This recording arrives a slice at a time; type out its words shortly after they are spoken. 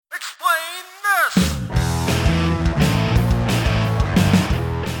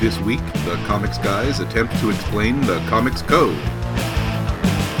This week, the Comics Guys attempt to explain the Comics Code.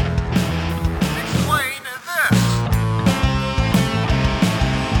 Explain this!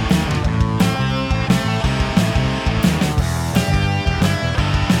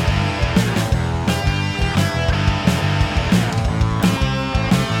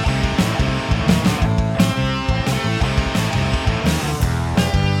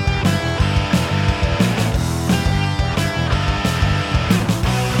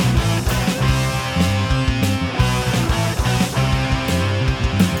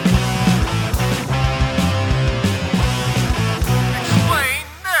 Explain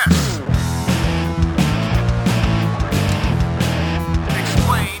this!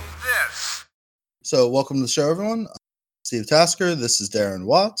 Explain this! So, welcome to the show, everyone. I'm Steve Tasker. This is Darren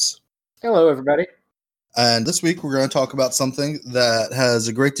Watts. Hello, everybody. And this week, we're going to talk about something that has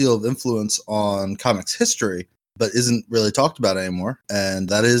a great deal of influence on comics history, but isn't really talked about anymore. And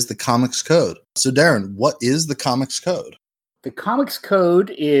that is the Comics Code. So, Darren, what is the Comics Code? The Comics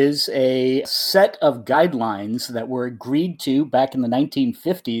Code is a set of guidelines that were agreed to back in the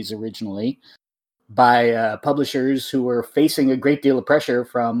 1950s originally by publishers who were facing a great deal of pressure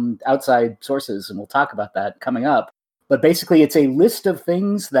from outside sources, and we'll talk about that coming up. But basically, it's a list of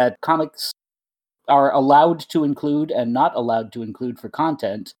things that comics are allowed to include and not allowed to include for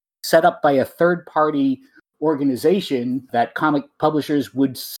content, set up by a third-party organization that comic publishers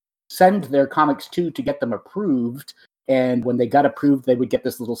would send their comics to get them approved. And when they got approved, they would get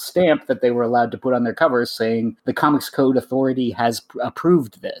this little stamp that they were allowed to put on their covers saying the Comics Code Authority has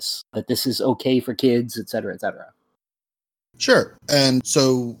approved this, that this is okay for kids, et cetera, et cetera. Sure. And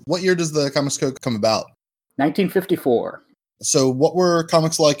so, what year does the Comics Code come about? 1954. So, what were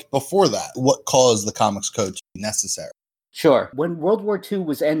comics like before that? What caused the Comics Code to be necessary? Sure. When World War II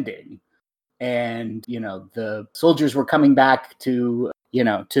was ending and, the soldiers were coming back to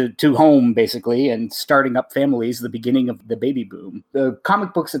home, basically, and starting up families, the beginning of the baby boom. The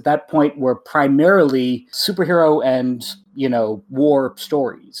comic books at that point were primarily superhero and, war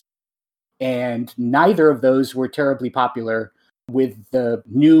stories. And neither of those were terribly popular with the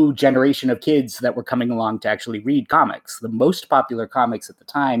new generation of kids that were coming along to actually read comics. The most popular comics at the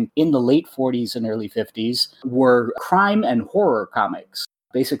time, in the late 40s and early 50s, were crime and horror comics.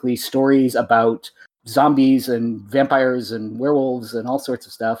 Basically, stories about zombies and vampires and werewolves and all sorts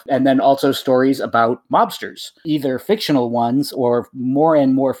of stuff. And then also stories about mobsters, either fictional ones or more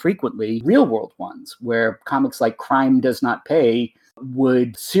and more frequently real world ones, where comics like Crime Does Not Pay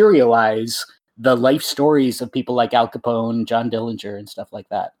would serialize the life stories of people like Al Capone, John Dillinger, and stuff like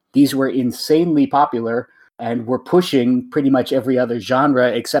that. These were insanely popular and were pushing pretty much every other genre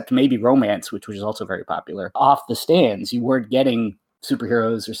except maybe romance, which was also very popular, off the stands. You weren't getting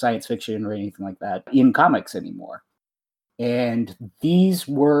superheroes or science fiction or anything like that in comics anymore. And these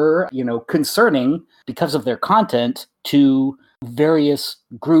were, concerning because of their content to various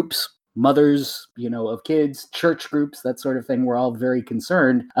groups, mothers, of kids, church groups, that sort of thing, were all very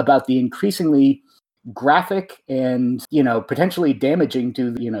concerned about the increasingly graphic and, potentially damaging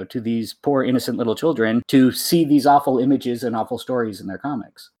to these poor innocent little children to see these awful images and awful stories in their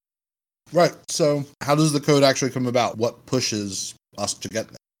comics. Right. So, how does the code actually come about? What pushes us to get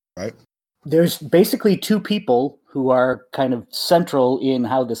there, right? There's basically two people who are kind of central in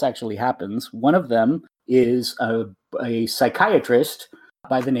how this actually happens. One of them is a psychiatrist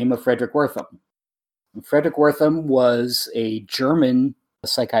by the name of Frederick Wertham. Frederick Wertham was a German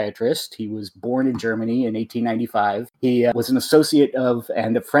psychiatrist. He was born in Germany in 1895. He was an associate of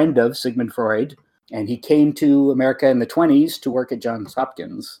and a friend of Sigmund Freud, and he came to America in the 1920s to work at Johns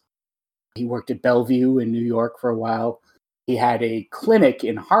Hopkins. He worked at Bellevue in New York for a while. He had a clinic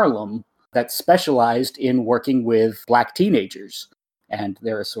in Harlem that specialized in working with Black teenagers and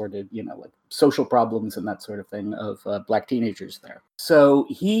their assorted, like social problems and that sort of thing of Black teenagers there. So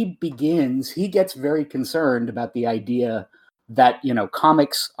he gets very concerned about the idea that,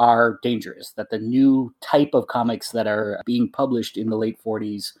 comics are dangerous, that the new type of comics that are being published in the late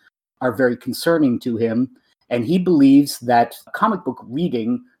 40s are very concerning to him. And he believes that comic book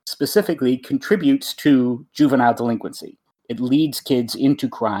reading specifically contributes to juvenile delinquency. It leads kids into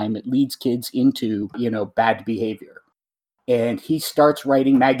crime. It leads kids into, bad behavior. And he starts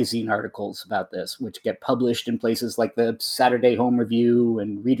writing magazine articles about this, which get published in places like the Saturday Home Review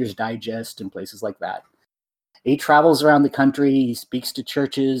and Reader's Digest and places like that. He travels around the country. He speaks to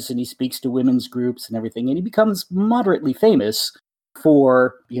churches and he speaks to women's groups and everything. And he becomes moderately famous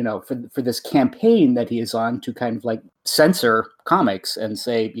for this campaign that he is on to kind of like censor comics and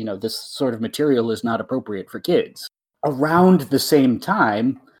say, this sort of material is not appropriate for kids. Around the same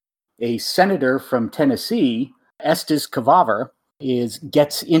time, a senator from Tennessee, Estes Kavaver,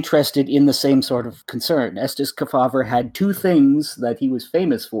 gets interested in the same sort of concern. Estes Kefauver had two things that he was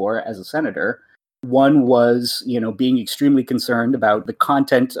famous for as a senator. One was, being extremely concerned about the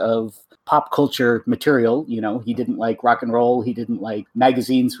content of pop culture material. He didn't like rock and roll. He didn't like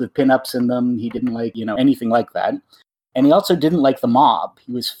magazines with pinups in them. He didn't like, anything like that. And he also didn't like the mob.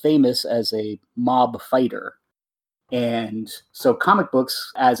 He was famous as a mob fighter. And so comic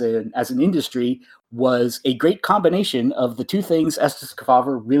books as an industry was a great combination of the two things Estes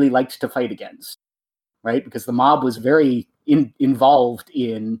Kefauver really liked to fight against, right? Because the mob was very involved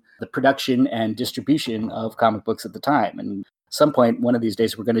in the production and distribution of comic books at the time. And at some point, one of these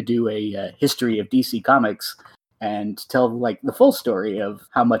days, we're going to do a history of DC Comics and tell like the full story of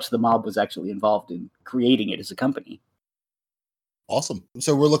how much the mob was actually involved in creating it as a company. Awesome.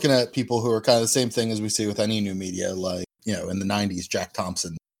 So we're looking at people who are kind of the same thing as we see with any new media, like, in the 90s, Jack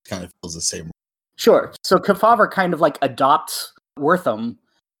Thompson kind of feels the same. Sure. So Kefauver kind of like adopts Wertham.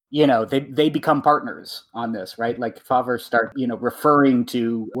 They become partners on this, right? Like Kefauver start, referring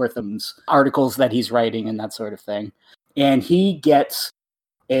to Wertham's articles that he's writing and that sort of thing. And he gets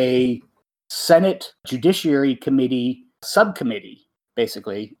a Senate Judiciary Committee subcommittee,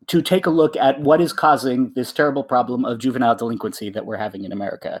 basically, to take a look at what is causing this terrible problem of juvenile delinquency that we're having in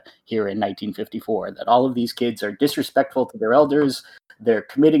America here in 1954, that all of these kids are disrespectful to their elders, they're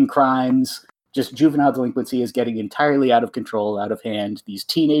committing crimes, just juvenile delinquency is getting entirely out of control, out of hand. These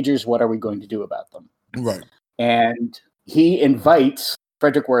teenagers, what are we going to do about them? Right. And he invites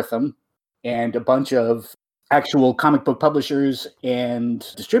Frederick Wertham and a bunch of actual comic book publishers and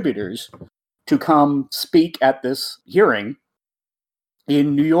distributors to come speak at this hearing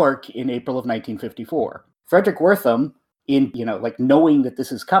in New York in April of 1954. Frederick Wertham, knowing that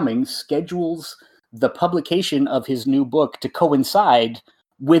this is coming, schedules the publication of his new book to coincide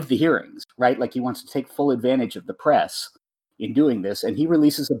with the hearings, right? Like he wants to take full advantage of the press in doing this. And he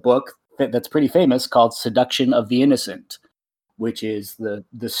releases a book that's pretty famous called Seduction of the Innocent, which is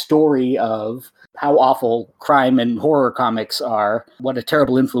the story of how awful crime and horror comics are, what a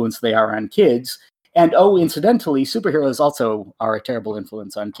terrible influence they are on kids. And incidentally, superheroes also are a terrible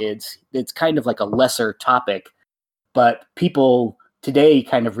influence on kids. It's kind of like a lesser topic, but people today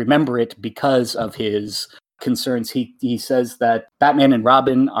kind of remember it because of his concerns. He says that Batman and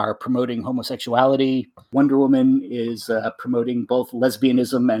Robin are promoting homosexuality. Wonder Woman is promoting both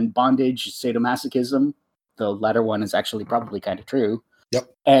lesbianism and bondage, sadomasochism. The latter one is actually probably kind of true. Yep.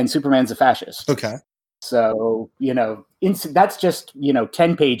 And Superman's a fascist. Okay. So, that's just,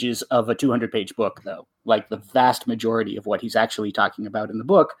 10 pages of a 200-page book, though. Like the vast majority of what he's actually talking about in the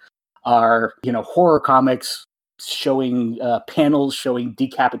book are, horror comics showing panels showing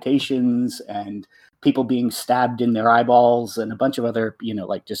decapitations and people being stabbed in their eyeballs and a bunch of other,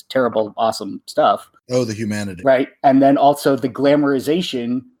 just terrible, awesome stuff. Oh, the humanity. Right. And then also the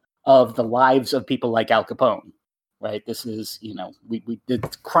glamorization of the lives of people like Al Capone. Right. This is,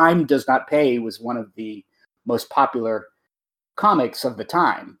 the Crime Does Not Pay was one of the most popular comics of the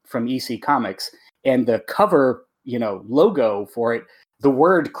time from EC Comics. And the cover, logo for it, the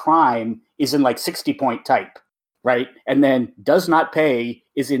word crime is in like 60-point type. Right. And then Does Not Pay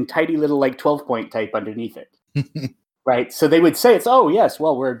is in tidy little like 12-point type underneath it. Right. So they would say it's, oh, yes,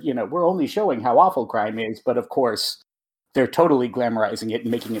 well, we're only showing how awful crime is. But of course, they're totally glamorizing it and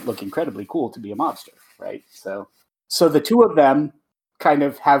making it look incredibly cool to be a mobster. Right. So the two of them kind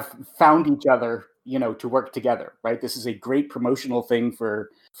of have found each other, to work together. Right. This is a great promotional thing for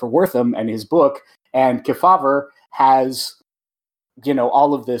Wertham and his book. And Kefauver has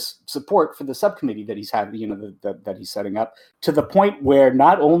all of this support for the subcommittee that he's having, that he's setting up, to the point where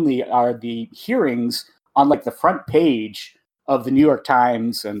not only are the hearings on like the front page of the New York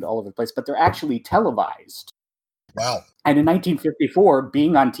Times and all over the place, but they're actually televised. Wow. And in 1954,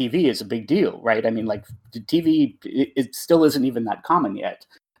 being on TV is a big deal, right? I mean, like the TV, it still isn't even that common yet,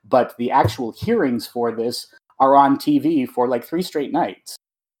 but the actual hearings for this are on TV for like 3 straight nights.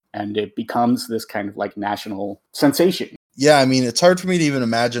 And it becomes this kind of like national sensation. Yeah, I mean, it's hard for me to even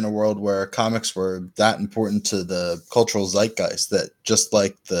imagine a world where comics were that important to the cultural zeitgeist that just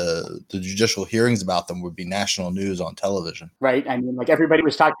like the judicial hearings about them would be national news on television. Right. I mean, like everybody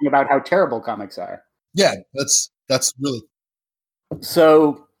was talking about how terrible comics are. Yeah, that's really...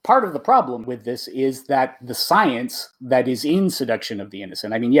 So part of the problem with this is that the science that is in Seduction of the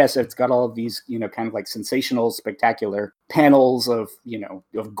Innocent, I mean, yes, it's got all of these, kind of like sensational, spectacular panels of,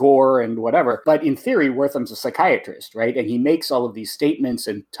 of gore and whatever. But in theory, Wertham's a psychiatrist, right? And he makes all of these statements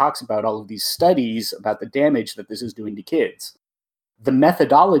and talks about all of these studies about the damage that this is doing to kids. The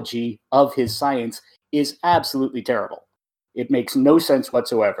methodology of his science is absolutely terrible. It makes no sense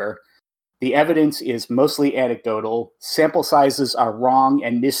whatsoever. The evidence is mostly anecdotal. Sample sizes are wrong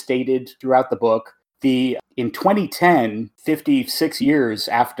and misstated throughout the book. In 2010, 56 years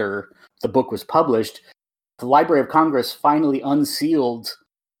after the book was published, the Library of Congress finally unsealed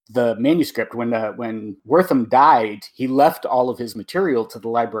the manuscript. When Wortham died, he left all of his material to the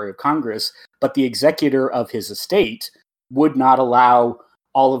Library of Congress, but the executor of his estate would not allow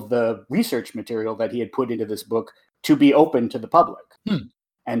all of the research material that he had put into this book to be open to the public.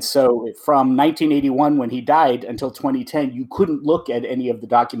 And so from 1981, when he died, until 2010, you couldn't look at any of the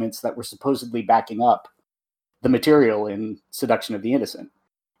documents that were supposedly backing up the material in Seduction of the Innocent.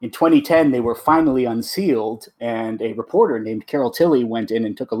 In 2010, they were finally unsealed, and a reporter named Carol Tilley went in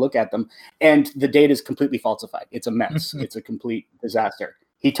and took a look at them, and the data is completely falsified. It's a mess. It's a complete disaster.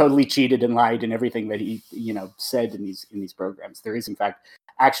 He totally cheated and lied in everything that he, said in these programs. There is, in fact,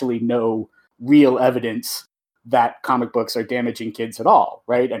 actually no real evidence that comic books are damaging kids at all,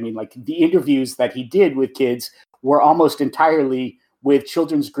 right? I mean, like, the interviews that he did with kids were almost entirely with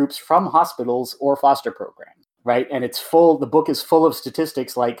children's groups from hospitals or foster programs, right? And the book is full of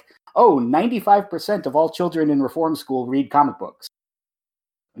statistics like, 95% of all children in reform school read comic books.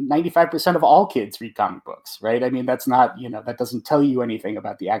 95% of all kids read comic books, right? I mean, that's not, that doesn't tell you anything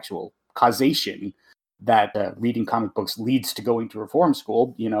about the actual causation that reading comic books leads to going to reform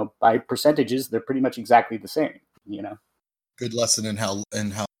school. By percentages, they're pretty much exactly the same, Good lesson in how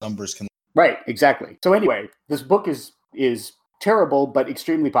numbers can. Right, exactly. So anyway, this book is terrible, but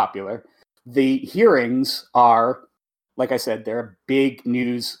extremely popular. The hearings are, like I said, they're a big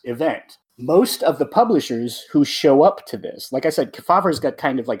news event. Most of the publishers who show up to this, like I said, Kefauver's got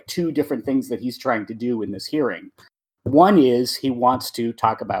kind of like two different things that he's trying to do in this hearing. One is he wants to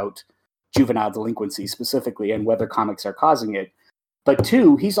talk about juvenile delinquency specifically and whether comics are causing it. But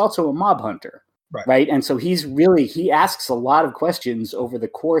two, he's also a mob hunter, right? And so he asks a lot of questions over the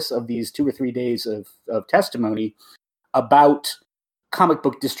course of these 2 or 3 days of testimony about comic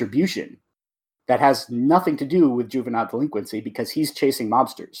book distribution that has nothing to do with juvenile delinquency, because he's chasing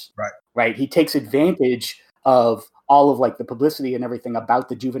mobsters, right? He takes advantage of all of like the publicity and everything about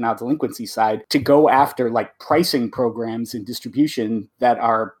the juvenile delinquency side to go after like pricing programs and distribution that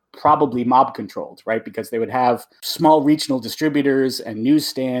are probably mob controlled, right? Because they would have small regional distributors and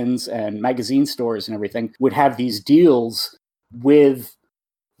newsstands and magazine stores and everything would have these deals with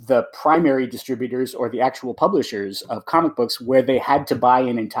the primary distributors or the actual publishers of comic books where they had to buy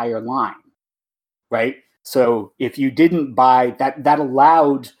an entire line, right? So if you didn't buy that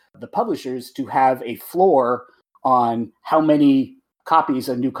allowed the publishers to have a floor on how many copies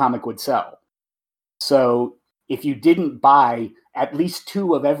a new comic would sell. So if you didn't buy at least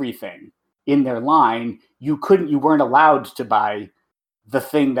 2 of everything in their line, you weren't allowed to buy the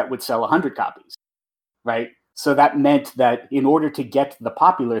thing that would sell 100 copies, right? So that meant that in order to get the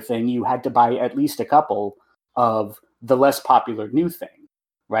popular thing, you had to buy at least a couple of the less popular new thing,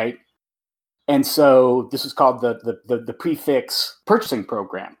 right? And so this is called the prefix purchasing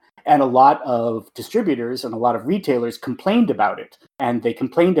program. And a lot of distributors and a lot of retailers complained about it. And they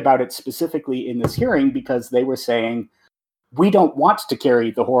complained about it specifically in this hearing because they were saying, we don't want to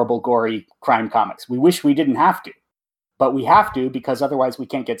carry the horrible, gory crime comics. We wish we didn't have to, but we have to because otherwise we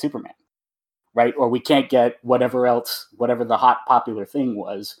can't get Superman, right? Or we can't get whatever the hot popular thing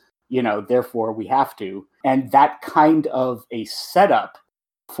was, therefore we have to. And that kind of a setup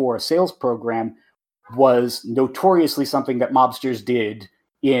for a sales program was notoriously something that mobsters did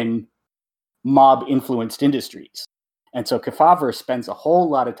in mob-influenced industries. And so Kefauver spends a whole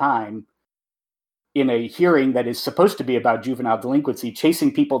lot of time in a hearing that is supposed to be about juvenile delinquency,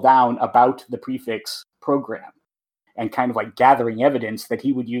 chasing people down about the prefix program and kind of like gathering evidence that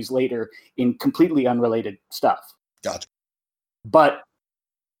he would use later in completely unrelated stuff. Gotcha. But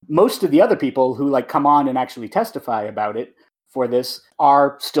most of the other people who like come on and actually testify about it for this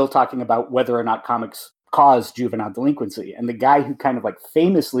are still talking about whether or not comics cause juvenile delinquency. And the guy who kind of like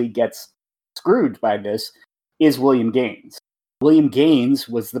famously gets screwed by this is William Gaines. William Gaines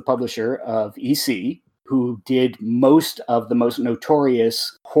was the publisher of EC, who did most of the most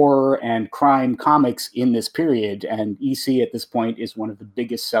notorious horror and crime comics in this period. And EC at this point is one of the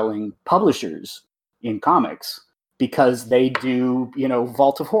biggest selling publishers in comics because they do,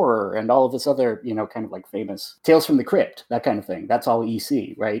 Vault of Horror and all of this other, kind of like famous Tales from the Crypt, that kind of thing. That's all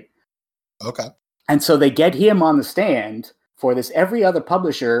EC, right? Okay. And so they get him on the stand for this. Every other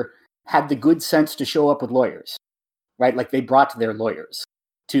publisher had the good sense to show up with lawyers, right? Like they brought their lawyers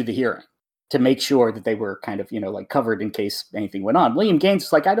to the hearing to make sure that they were kind of, like covered in case anything went on. William Gaines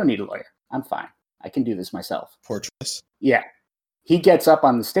is like, I don't need a lawyer. I'm fine. I can do this myself. Poor choice. Yeah. He gets up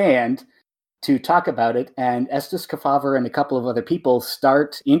on the stand to talk about it, and Estes Kefauver and a couple of other people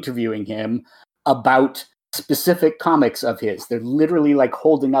start interviewing him about specific comics of his. They're literally like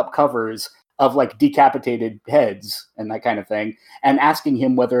holding up covers of like decapitated heads and that kind of thing, and asking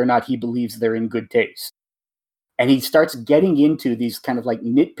him whether or not he believes they're in good taste. And he starts getting into these kind of like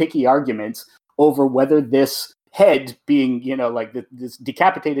nitpicky arguments over whether this head being, like this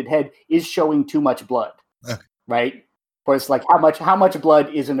decapitated head is showing too much blood, right? Or it's like how much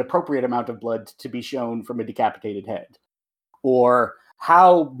blood is an appropriate amount of blood to be shown from a decapitated head, or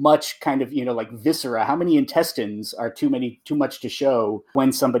how much kind of like viscera, how many intestines are too much to show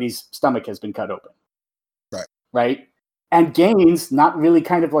when somebody's stomach has been cut open, right? And Gaines, not really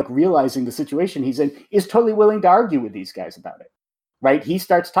kind of like realizing the situation he's in, is totally willing to argue with these guys about it, right? He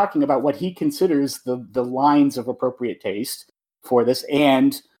starts talking about what he considers the lines of appropriate taste for this,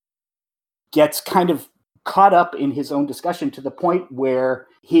 and gets kind of caught up in his own discussion to the point where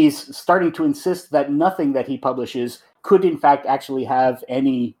he's starting to insist that nothing that he publishes could in fact actually have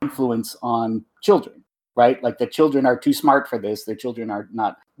any influence on children, right? Like the children are too smart for this, the children are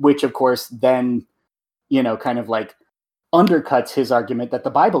not, which of course then, kind of like undercuts his argument that the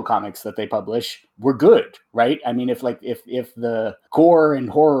Bible comics that they publish were good, right? I mean, if the gore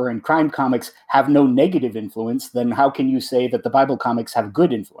and horror and crime comics have no negative influence, then how can you say that the Bible comics have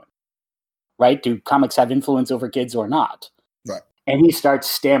good influence? Right? Do comics have influence over kids or not? Right. And he starts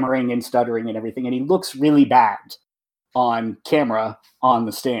stammering and stuttering and everything, and he looks really bad on camera on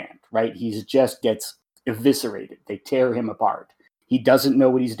the stand, right? He just gets eviscerated. They tear him apart. He doesn't know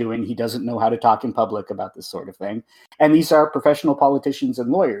what he's doing. He doesn't know how to talk in public about this sort of thing. And these are professional politicians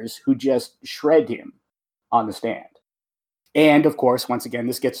and lawyers who just shred him on the stand. And of course, once again,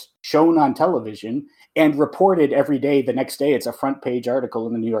 this gets shown on television and reported every day. The next day, it's a front page article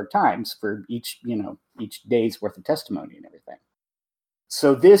in the New York Times for each day's worth of testimony and everything.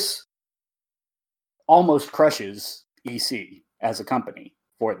 So this almost crushes EC as a company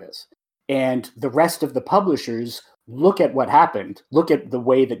for this. And the rest of the publishers look at what happened, look at the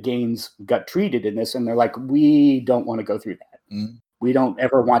way that Gaines got treated in this, and they're like, we don't want to go through that. Mm. We don't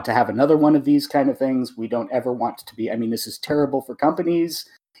ever want to have another one of these kind of things. We don't ever want to be, this is terrible for companies.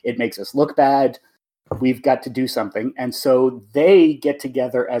 It makes us look bad. We've got to do something. And so they get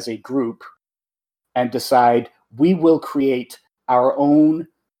together as a group and decide we will create our own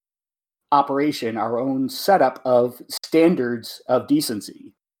operation, our own setup of standards of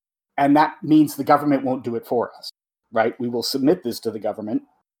decency. And that means the government won't do it for us, right? We will submit this to the government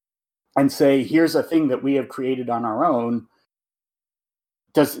and say, here's a thing that we have created on our own.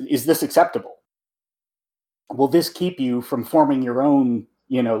 Is this acceptable? Will this keep you from forming your own,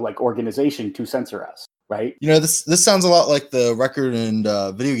 organization to censor us, right? This sounds a lot like the record and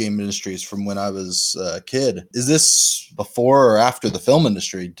video game industries from when I was a kid. Is this before or after the film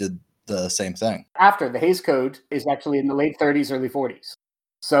industry did the same thing? After. The Hays Code is actually in the late 30s, early 40s.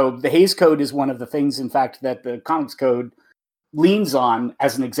 So the Hays Code is one of the things, in fact, that the Comics Code leans on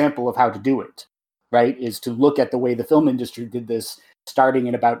as an example of how to do it, right? Is to look at the way the film industry did this starting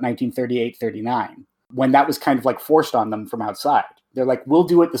in about 1938, 39, when that was kind of like forced on them from outside. They're like, we'll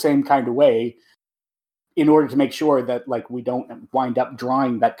do it the same kind of way in order to make sure that like we don't wind up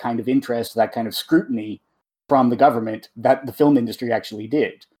drawing that kind of interest, that kind of scrutiny from the government that the film industry actually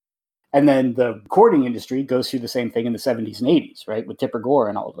did. And then the recording industry goes through the same thing in the 70s and 80s, right? With Tipper Gore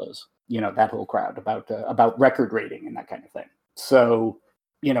and all of those, that whole crowd about record rating and that kind of thing. So,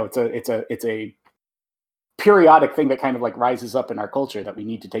 it's a periodic thing that kind of like rises up in our culture that we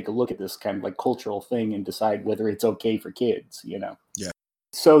need to take a look at this kind of like cultural thing and decide whether it's okay for kids, Yeah.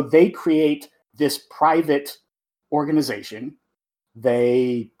 So they create this private organization.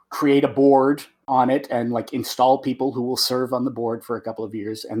 They create a board on it and like install people who will serve on the board for a couple of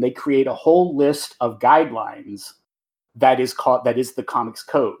years. And they create a whole list of guidelines that is the Comics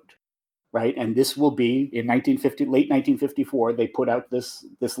Code, right? And this will be in late 1954, they put out this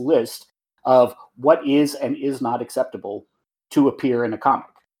list of what is and is not acceptable to appear in a comic.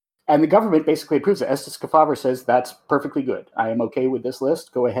 And the government basically approves it. Estes Kefauver says, that's perfectly good. I am okay with this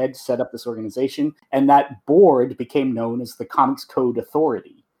list. Go ahead, set up this organization. And that board became known as the Comics Code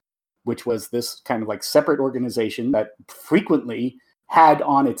Authority, which was this kind of like separate organization that frequently had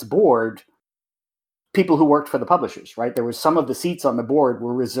on its board people who worked for the publishers, right? There was some of the seats on the board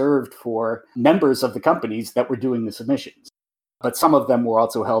were reserved for members of the companies that were doing the submissions. But some of them were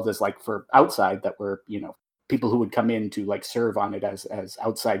also held as like for outside that were, people who would come in to like serve on it as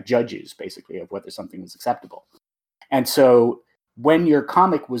outside judges, basically, of whether something was acceptable. And so when your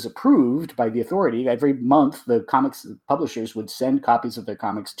comic was approved by the authority, every month the comics publishers would send copies of their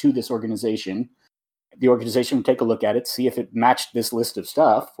comics to this organization The organization would take a look at it, see if it matched this list of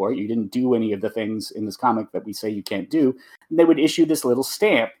stuff, or you didn't do any of the things in this comic that we say you can't do. And they would issue this little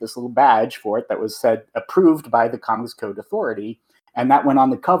stamp, this little badge for it that was said approved by the Comics Code Authority. And that went on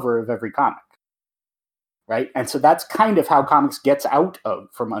the cover of every comic. Right. And so that's kind of how comics gets out of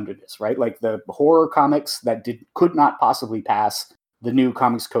from under this, right? Like the horror comics that could not possibly pass the new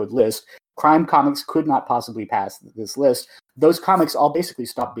Comics Code list. Crime comics could not possibly pass this list. Those comics all basically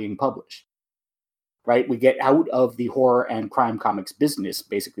stopped being published. Right? We get out of the horror and crime comics business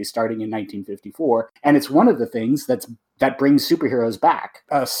basically starting in 1954. And it's one of the things that brings superheroes back.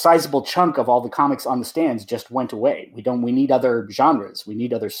 A sizable chunk of all the comics on the stands just went away. We need other genres. We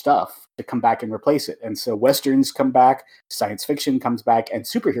need other stuff to come back and replace it. And so Westerns come back, science fiction comes back, and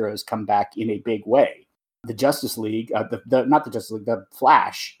superheroes come back in a big way. The Justice League, not the Justice League, the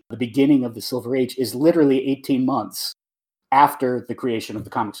Flash, the beginning of the Silver Age is literally 18 months after the creation of the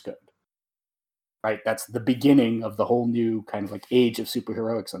Comics Code. Right, that's the beginning of the whole new kind of like age of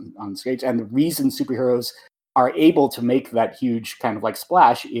superheroics on stage. And the reason superheroes are able to make that huge kind of like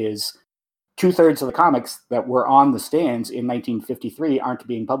splash is 2/3 of the comics that were on the stands in 1953 aren't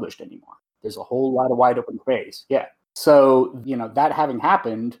being published anymore. There's a whole lot of wide open space. Yeah. So, that having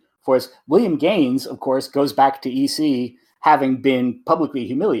happened for us, William Gaines, of course, goes back to EC having been publicly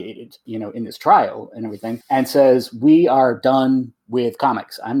humiliated, in this trial and everything, and says, we are done with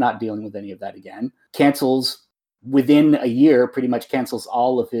comics. I'm not dealing with any of that again. Cancels within a year, pretty much cancels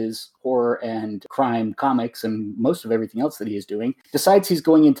all of his horror and crime comics and most of everything else that he is doing, decides he's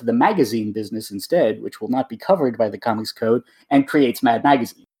going into the magazine business instead, which will not be covered by the Comics Code, and creates Mad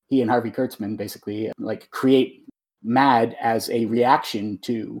Magazine. He and Harvey Kurtzman basically create Mad as a reaction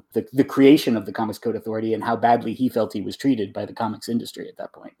to the creation of the Comics Code Authority and how badly he felt he was treated by the comics industry at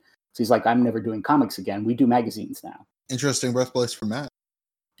that point. So he's like, I'm never doing comics again. We do magazines now. Interesting birthplace for Mad.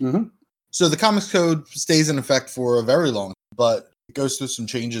 Mm-hmm. So the Comics Code stays in effect for a very long, but it goes through some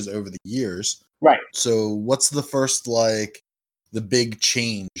changes over the years. Right. So what's the first, the big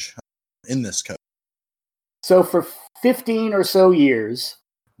change in this code? So for 15 or so years,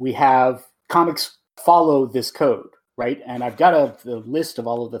 we have comics follow this code, right? And I've got the list of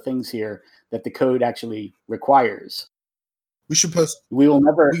all of the things here that the code actually requires. We should post. We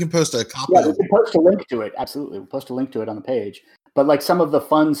can post a copy. Yeah, we can post a link to it. Absolutely, we'll post a link to it on the page. But some of the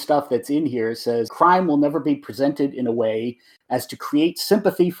fun stuff that's in here says crime will never be presented in a way as to create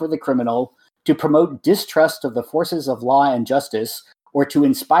sympathy for the criminal, to promote distrust of the forces of law and justice, or to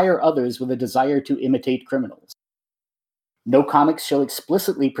inspire others with a desire to imitate criminals. No comics shall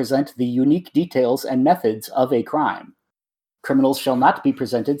explicitly present the unique details and methods of a crime. Criminals shall not be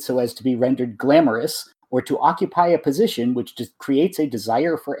presented so as to be rendered glamorous or to occupy a position which creates a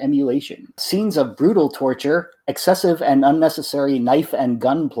desire for emulation. Scenes of brutal torture, excessive and unnecessary knife and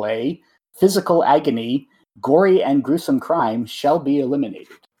gun play, physical agony, gory and gruesome crime shall be eliminated.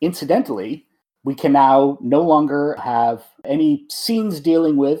 Incidentally, we can now no longer have any scenes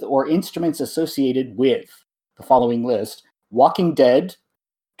dealing with or instruments associated with the following list: Walking Dead,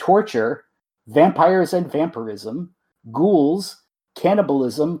 torture, vampires and vampirism, ghouls,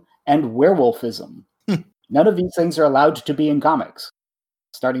 cannibalism, and werewolfism. None of these things are allowed to be in comics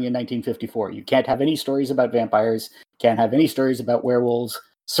starting in 1954. You can't have any stories about vampires, can't have any stories about werewolves.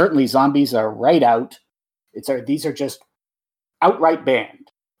 Certainly zombies are right out. These are just outright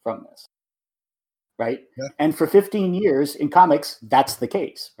banned from this, right? Yeah. And for 15 years in comics, that's the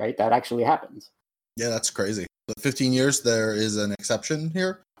case, right? That actually happens. Yeah, that's crazy. But 15 years, there is an exception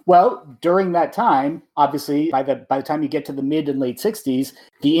here? Well, during that time, obviously, by the time you get to the mid and late 60s,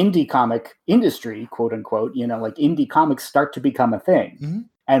 the indie comic industry, quote unquote, indie comics start to become a thing. Mm-hmm.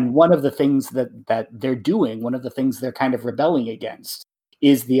 And one of the things that they're doing, one of the things they're kind of rebelling against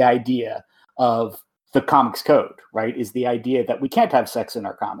is the idea of the Comics Code, right? Is the idea that we can't have sex in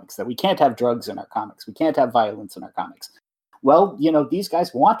our comics, that we can't have drugs in our comics, we can't have violence in our comics. Well, these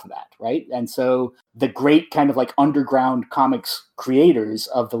guys want that, right? And so the great kind of underground comics creators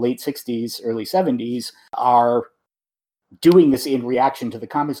of the late 60s, early 70s are doing this in reaction to the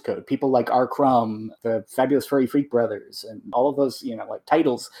Comics Code. People like R. Crumb, the Fabulous Furry Freak Brothers, and all of those,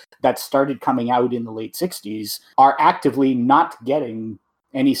 titles that started coming out in the late 60s are actively not getting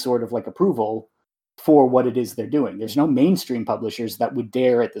any sort of approval for what it is they're doing. There's no mainstream publishers that would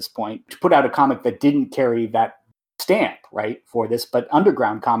dare at this point to put out a comic that didn't carry that stamp, right, for this, but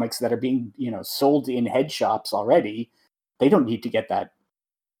underground comics that are being, sold in head shops already, they don't need to get that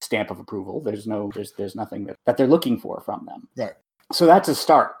stamp of approval. There's nothing that they're looking for from them. Right. So that's a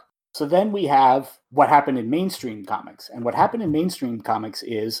start. So then we have what happened in mainstream comics. And what happened in mainstream comics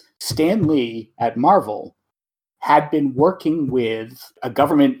is Stan Lee at Marvel had been working with a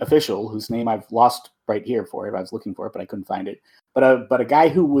government official whose name I've lost right here for it. I was looking for it, but I couldn't find it. But a guy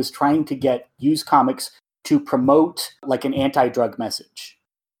who was trying to get used comics to promote like an anti-drug message,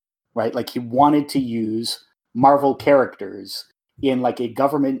 right? Like he wanted to use Marvel characters in like a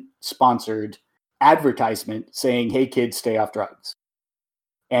government-sponsored advertisement saying, "Hey kids, stay off drugs."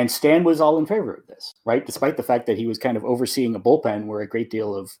 And Stan was all in favor of this, right? Despite the fact that he was kind of overseeing a bullpen where a great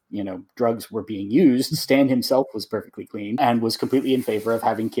deal of, drugs were being used, Stan himself was perfectly clean and was completely in favor of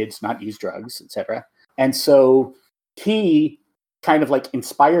having kids not use drugs, etc. And so he kind of like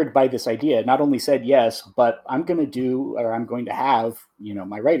inspired by this idea, not only said yes, but I'm going to have,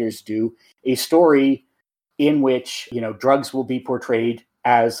 my writers do a story in which, drugs will be portrayed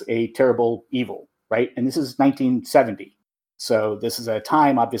as a terrible evil, right? And this is 1970. So this is a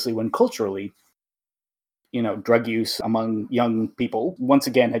time, obviously, when culturally, drug use among young people, once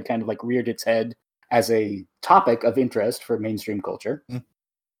again, had kind of like reared its head as a topic of interest for mainstream culture. Mm.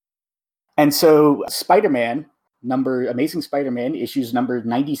 And so Amazing Spider-Man issues number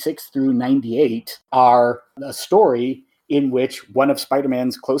 96 through 98 are a story in which one of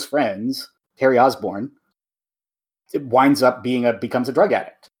Spider-Man's close friends, Harry Osborn, winds up becomes a drug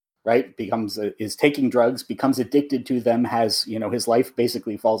addict. Right? Is taking drugs, becomes addicted to them, has, his life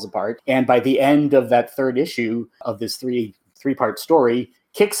basically falls apart. And by the end of that third issue of this three-part story,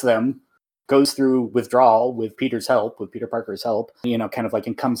 kicks them, goes through withdrawal with Peter Parker's help, kind of like,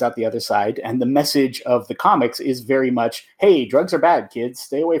 and comes out the other side. And the message of the comics is very much, hey, drugs are bad, kids,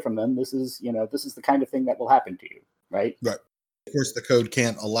 stay away from them. This is the kind of thing that will happen to you. Right. Right. Of course, the code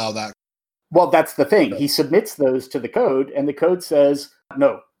can't allow that. Well, that's the thing. He submits those to the code and the code says,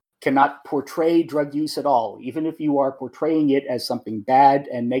 no, cannot portray drug use at all, even if you are portraying it as something bad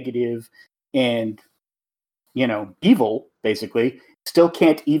and negative and, evil, basically, still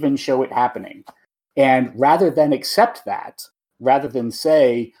can't even show it happening. And rather than accept that, rather than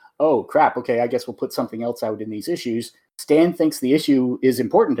say, oh, crap, okay, I guess we'll put something else out in these issues, Stan thinks the issue is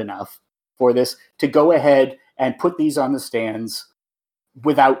important enough for this to go ahead and put these on the stands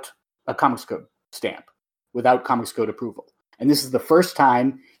without a Comics Code stamp, without Comics Code approval. And this is the first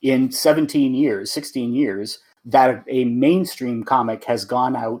time in 16 years, that a mainstream comic has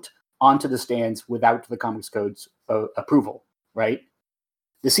gone out onto the stands without the Comics Code's approval, right?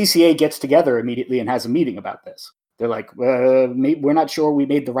 The CCA gets together immediately and has a meeting about this. They're like, we're not sure we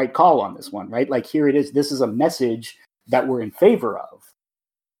made the right call on this one, right? Like, here it is. This is a message that we're in favor of.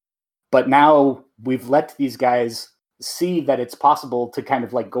 But now we've let these guys see that it's possible to kind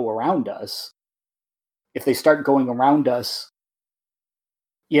of like go around us. If they start going around us,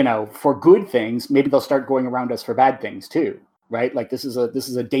 for good things, maybe they'll start going around us for bad things too, right? Like this is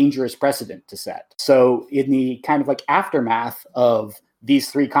a dangerous precedent to set. So in the kind of like aftermath of these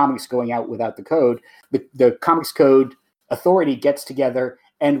three comics going out without the code, the Comics Code Authority gets together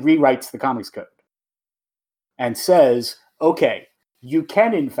and rewrites the Comics Code and says, okay, you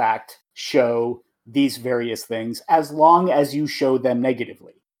can in fact show these various things as long as you show them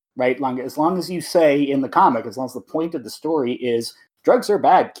negatively, right? As long as you say in the comic, as long as the point of the story is drugs are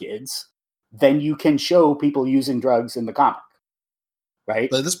bad, kids, then you can show people using drugs in the comic, right?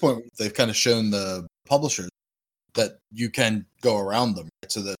 But at this point, they've kind of shown the publishers that you can go around them.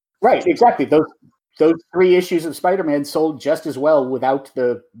 Right, exactly. Those three issues of Spider-Man sold just as well without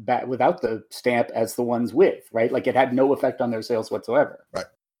the stamp as the ones with, right? Like it had no effect on their sales whatsoever. Right.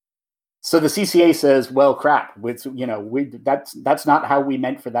 So the CCA says, well, crap, that's not how we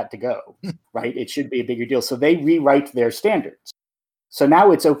meant for that to go, right? It should be a bigger deal. So they rewrite their standards. So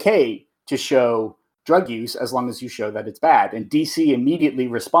now it's okay to show drug use as long as you show that it's bad. And DC immediately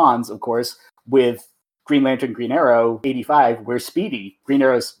responds, of course, with Green Lantern, Green Arrow 85, where Speedy, Green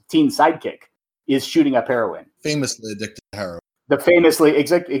Arrow's teen sidekick, is shooting up heroin. Famously addicted to heroin. The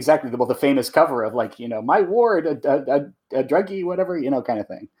famous cover of like, my ward, a druggie, whatever, kind of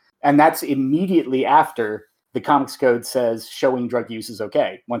thing. And that's immediately after the Comics Code says showing drug use is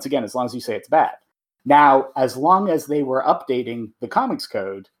okay. Once again, as long as you say it's bad. Now, as long as they were updating the Comics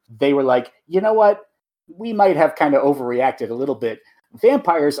Code, they were like, you know what? We might have kind of overreacted a little bit.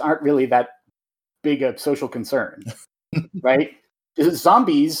 Vampires aren't really that big a social concern, right?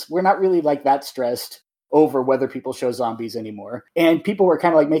 Zombies, we're not really like that stressed over whether people show zombies anymore. And people were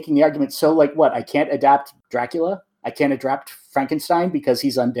kind of like making the argument, so like what? I can't adapt Dracula? I can't adapt Frankenstein because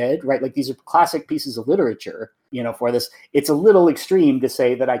he's undead, right? Like these are classic pieces of literature, for this. It's a little extreme to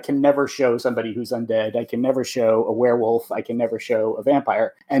say that I can never show somebody who's undead. I can never show a werewolf. I can never show a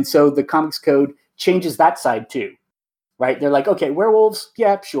vampire. And so the Comics Code changes that side too, right? They're like, okay, werewolves,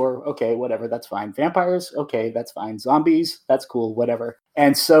 yeah, sure, okay, whatever, that's fine. Vampires, okay, that's fine. Zombies, that's cool, whatever.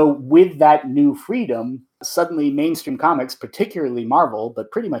 And so with that new freedom, suddenly mainstream comics, particularly Marvel,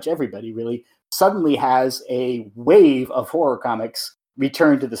 but pretty much everybody really, suddenly has a wave of horror comics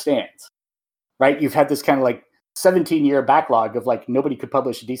return to the stands, right? You've had this kind of like 17-year backlog of like nobody could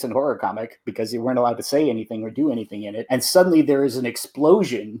publish a decent horror comic because you weren't allowed to say anything or do anything in it. And suddenly there is an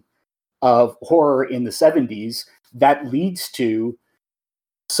explosion of horror in the 70s that leads to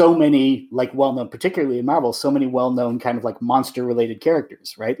so many like well-known, particularly in Marvel, so many well-known kind of like monster-related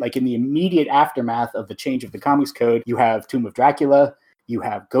characters, right? Like in the immediate aftermath of the change of the Comics Code, you have Tomb of Dracula, you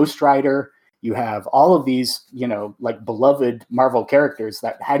have Ghost Rider, you have all of these, you know, like beloved Marvel characters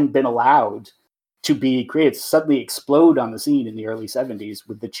that hadn't been allowed to be created suddenly explode on the scene in the early 70s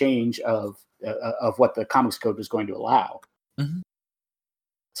with the change of what the Comics Code was going to allow. Mm-hmm.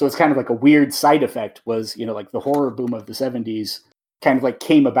 So it's kind of like a weird side effect was, you know, like the horror boom of the 70s kind of like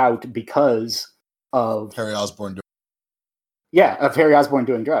came about because of Harry Osborn. Of Harry Osborn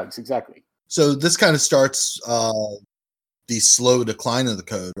doing drugs. Exactly. So this kind of starts the slow decline of the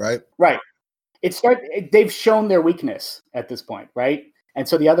code, right? Right. They've shown their weakness at this point, right? And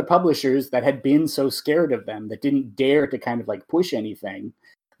so the other publishers that had been so scared of them, that didn't dare to kind of like push anything,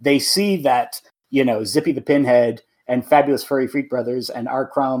 they see that, you know, Zippy the Pinhead and Fabulous Furry Freak Brothers and R.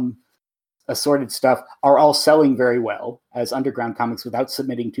 Crumb assorted stuff are all selling very well as underground comics without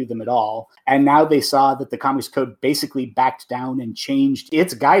submitting to them at all. And now they saw that the Comics Code basically backed down and changed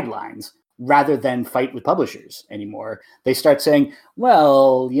its guidelines rather than fight with publishers anymore. They start saying,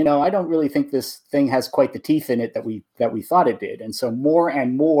 well, you know, I don't really think this thing has quite the teeth in it that we thought it did. And so more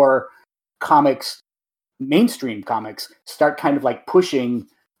and more comics, mainstream comics, start kind of like pushing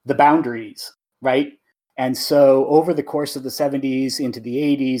the boundaries, right? And so over the course of the 70s into the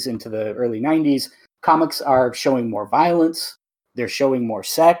 80s, into the early 90s, comics are showing more violence. They're showing more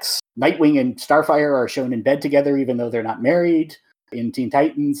sex. Nightwing and Starfire are shown in bed together, even though they're not married. In Teen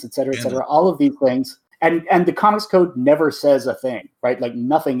Titans, et cetera, all of these things. And the Comics Code never says a thing, right? Like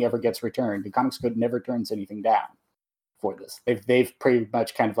nothing ever gets returned. The Comics Code never turns anything down for this. They've pretty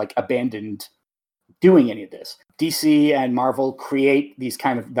much kind of like abandoned doing any of this. DC and Marvel create these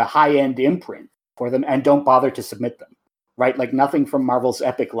kind of the high-end imprint for them and don't bother to submit them, right? Like nothing from Marvel's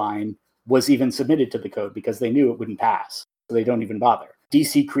Epic line was even submitted to the code because they knew it wouldn't pass. So they don't even bother.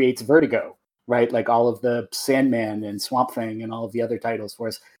 DC creates Vertigo, right? Like all of the Sandman and Swamp Thing and all of the other titles for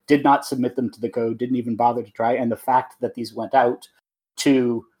us did not submit them to the code, didn't even bother to try. And the fact that these went out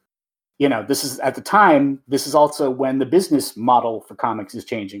to, you know, this is at the time, this is also when the business model for comics is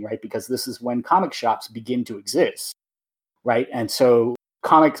changing, right? Because this is when comic shops begin to exist, right? And so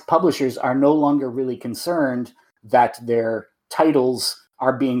comics publishers are no longer really concerned that their titles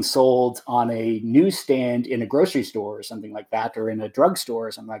are being sold on a newsstand in a grocery store or something like that, or in a drugstore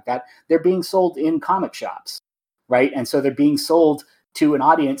or something like that. They're being sold in comic shops, right? And so they're being sold to an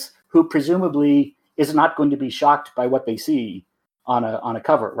audience who presumably is not going to be shocked by what they see on a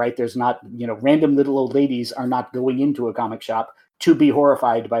cover, right? There's not, you know, random little old ladies are not going into a comic shop to be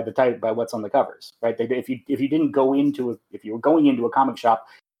horrified by by what's on the covers, right? If you were going into a comic shop,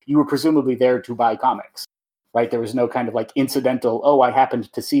 you were presumably there to buy comics. Right? There was no kind of like incidental, oh, I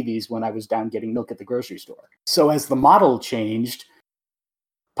happened to see these when I was down getting milk at the grocery store. So as the model changed,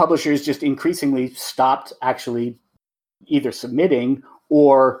 publishers just increasingly stopped actually either submitting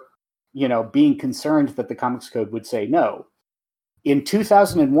or, you know, being concerned that the Comics Code would say no. In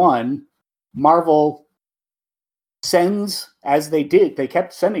 2001, Marvel sends, as they did, they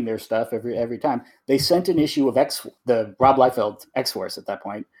kept sending their stuff every time. They sent an issue of the Rob Liefeld X-Force at that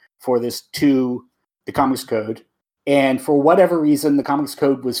point for this to the Comics Code, and for whatever reason, the Comics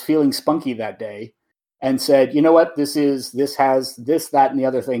Code was feeling spunky that day and said, you know what, this has this, that, and the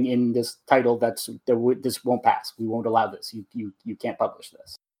other thing in this title this won't pass. We won't allow this. You can't publish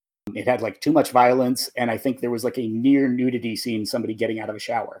this. It had like too much violence, and I think there was like a near nudity scene, somebody getting out of a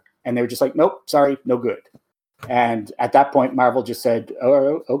shower, and they were just like, nope, sorry, no good. And at that point, Marvel just said,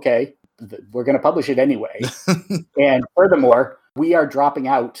 oh, okay, we're going to publish it anyway. And furthermore, we are dropping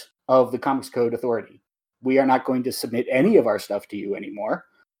out of the Comics Code Authority. We are not going to submit any of our stuff to you anymore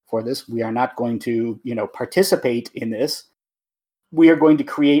for this. We are not going to, you know, participate in this. We are going to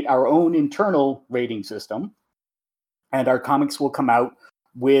create our own internal rating system, and our comics will come out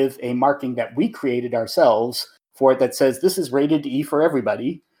with a marking that we created ourselves for it that says this is rated E for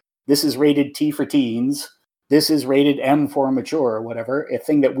everybody, this is rated T for teens, this is rated M for mature or whatever, a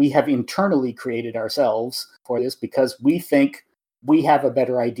thing that we have internally created ourselves for this because we think we have a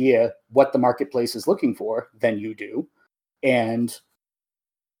better idea what the marketplace is looking for than you do. And,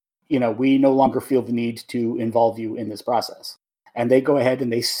 we no longer feel the need to involve you in this process. And they go ahead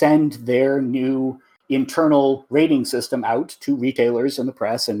and they send their new internal rating system out to retailers and the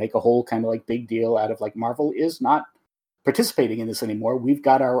press and make a whole kind of like big deal out of like, Marvel is not participating in this anymore. We've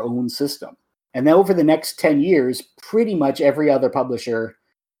got our own system. And then over the next 10 years, pretty much every other publisher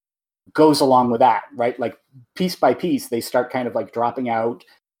goes along with that, right? Like piece by piece, they start kind of like dropping out,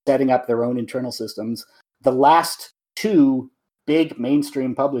 setting up their own internal systems. The last two big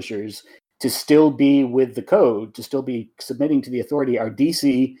mainstream publishers to still be with the code, to still be submitting to the authority, are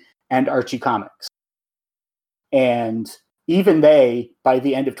DC and Archie Comics. And even they, by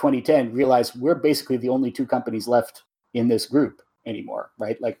the end of 2010, realized we're basically the only two companies left in this group anymore,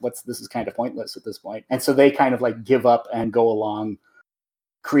 right? Like, this is kind of pointless at this point. And so they kind of like give up and go along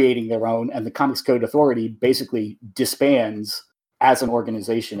creating their own. And the Comics Code Authority basically disbands as an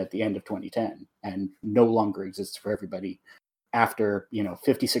organization at the end of 2010 and no longer exists for everybody after,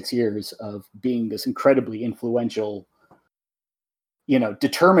 56 years of being this incredibly influential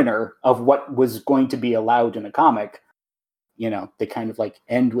determiner of what was going to be allowed in a comic. They kind of like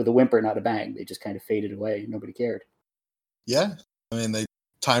end with a whimper, not a bang. They just kind of faded away. Nobody cared. Yeah. I mean,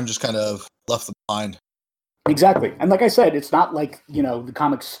 time just kind of left them behind. Exactly. And like I said, it's not like, the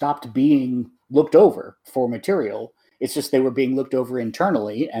comics stopped being looked over for material. It's just they were being looked over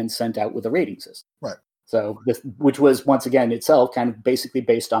internally and sent out with a rating system. Right. So which was, once again, itself kind of basically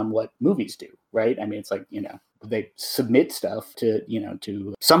based on what movies do, right? I mean, it's like, they submit stuff to,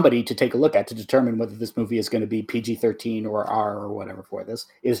 to somebody to take a look at to determine whether this movie is going to be PG-13 or R or whatever for this.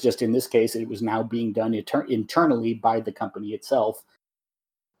 Is just in this case, it was now being done internally by the company itself,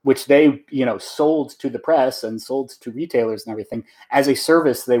 which they, sold to the press and sold to retailers and everything as a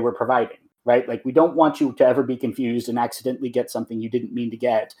service they were providing, right? Like, we don't want you to ever be confused and accidentally get something you didn't mean to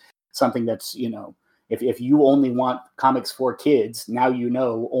get, something that's, if you only want comics for kids, now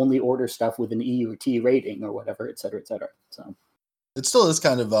only order stuff with an E or T rating or whatever, et cetera, et cetera. So it still is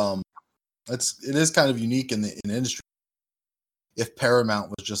kind of it is kind of unique in the industry. If Paramount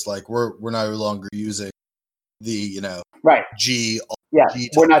was just like, we're no longer using the right G,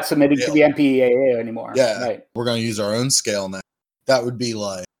 we're not submitting to the MPEAA anymore. Yeah, right. We're going to use our own scale now. That would be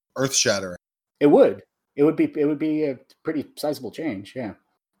like earth shattering. It would be a pretty sizable change. Yeah.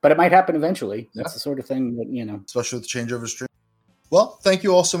 But it might happen eventually. Yeah. That's the sort of thing that, especially with the changeover stream. Well, thank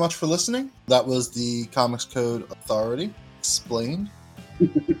you all so much for listening. That was the Comics Code Authority explained.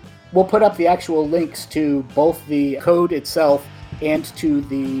 We'll put up the actual links to both the code itself and to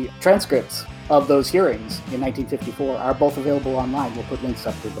the transcripts of those hearings in 1954 are both available online. We'll put links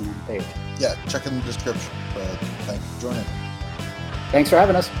up to them on the page. Yeah, check in the description. Thank you for joining. Thanks for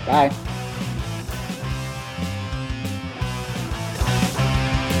having us. Bye.